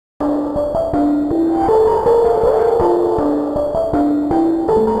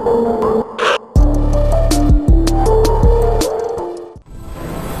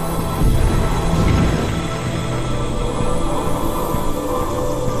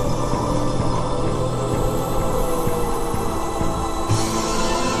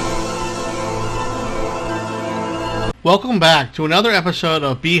Welcome back to another episode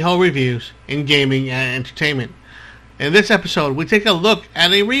of B-Ho Reviews in Gaming and Entertainment. In this episode, we take a look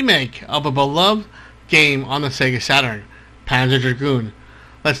at a remake of a beloved game on the Sega Saturn, Panzer Dragoon.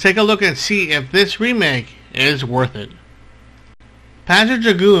 Let's take a look and see if this remake is worth it. Panzer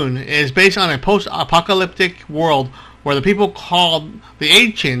Dragoon is based on a post-apocalyptic world where the people called the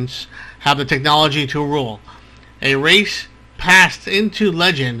ancients have the technology to rule. A race passed into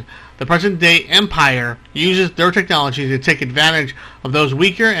legend, the present-day empire uses their technology to take advantage of those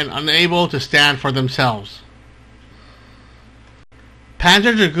weaker and unable to stand for themselves.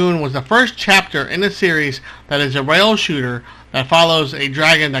 Panzer Dragoon was the first chapter in a series that is a rail shooter that follows a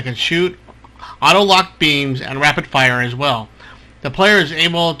dragon that can shoot, auto-lock beams, and rapid fire as well. The player is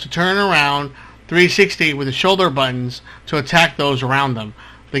able to turn around 360 with the shoulder buttons to attack those around them.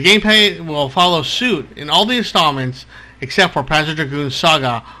 The gameplay will follow suit in all the installments except for Panzer Dragoon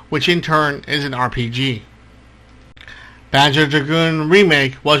Saga, which in turn is an RPG. Panzer Dragoon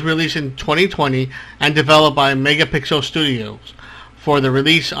Remake was released in 2020 and developed by Megapixel Studios for the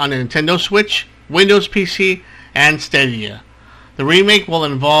release on the Nintendo Switch, Windows PC, and Stadia. The remake will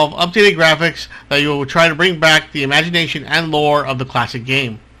involve updated graphics that will try to bring back the imagination and lore of the classic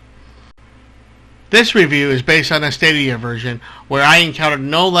game. This review is based on a Stadia version where I encountered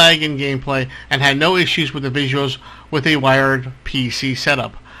no lag in gameplay and had no issues with the visuals with a wired PC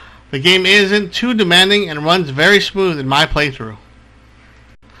setup. The game isn't too demanding and runs very smooth in my playthrough.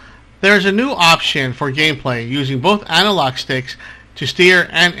 There is a new option for gameplay using both analog sticks to steer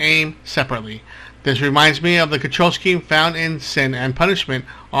and aim separately. This reminds me of the control scheme found in Sin and Punishment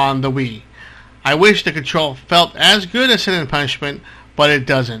on the Wii. I wish the control felt as good as Sin and Punishment, but it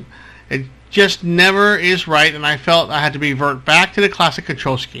doesn't. It just never is right, and I felt I had to revert back to the classic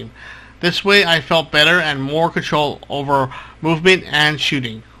control scheme. This way I felt better and more control over movement and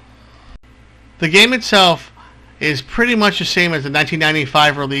shooting. The game itself is pretty much the same as the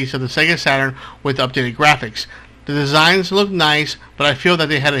 1995 release of the Sega Saturn with updated graphics. The designs look nice, but I feel that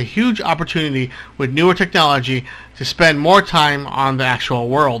they had a huge opportunity with newer technology to spend more time on the actual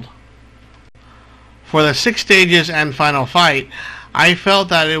world. For the 6 stages and final fight, I felt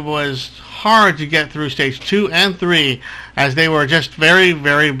that it was hard to get through stage 2 and 3 as they were just very,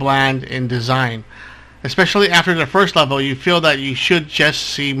 very bland in design. Especially after the first level, you feel that you should just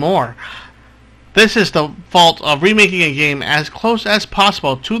see more. This is the fault of remaking a game as close as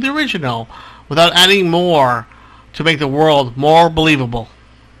possible to the original without adding more to make the world more believable.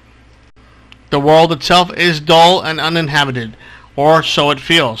 The world itself is dull and uninhabited, or so it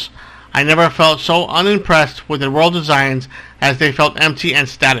feels. I never felt so unimpressed with the world designs as they felt empty and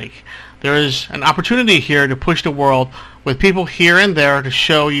static. There is an opportunity here to push the world with people here and there to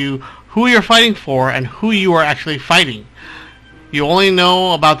show you who you're fighting for and who you are actually fighting. You only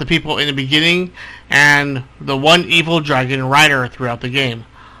know about the people in the beginning and the one evil dragon rider throughout the game.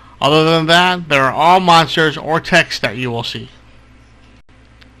 Other than that, there are all monsters or text that you will see.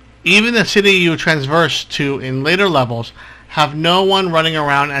 Even the city you transverse to in later levels have no one running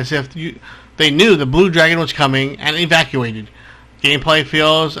around as if they knew the blue dragon was coming and evacuated. Gameplay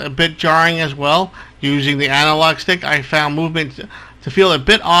feels a bit jarring as well. Using the analog stick, I found movement to feel a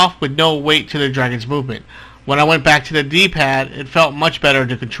bit off with no weight to the dragon's movement. When I went back to the D-pad, it felt much better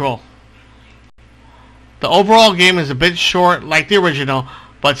to control. The overall game is a bit short like the original,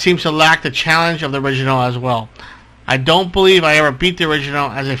 but seems to lack the challenge of the original as well. I don't believe I ever beat the original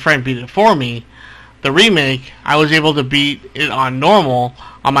as a friend beat it for me. The remake, I was able to beat it on normal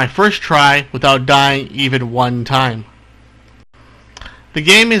on my first try without dying even one time. The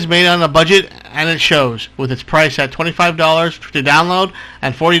game is made on a budget and it shows, with its price at $25 to download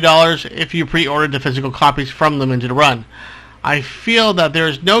and $40 if you pre-ordered the physical copies from Limited Run. I feel that there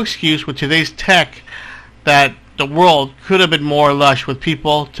is no excuse with today's tech that the world could have been more lush with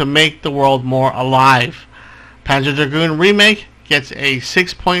people to make the world more alive. Panzer Dragoon Remake gets a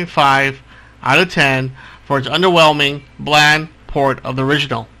 6.5 out of 10 for its underwhelming, bland port of the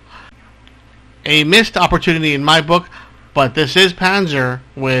original. A missed opportunity in my book, but this is Panzer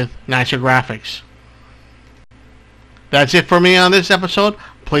with nicer graphics. That's it for me on this episode.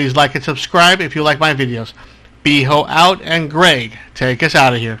 Please like and subscribe if you like my videos. B-Ho out, and Greg, take us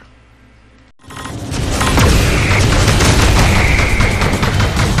out of here.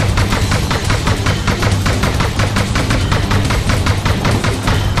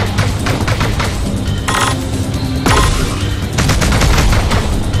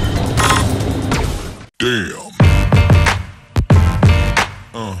 Damn.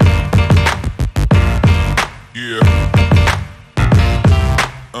 Yeah.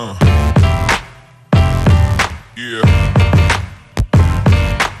 Yeah.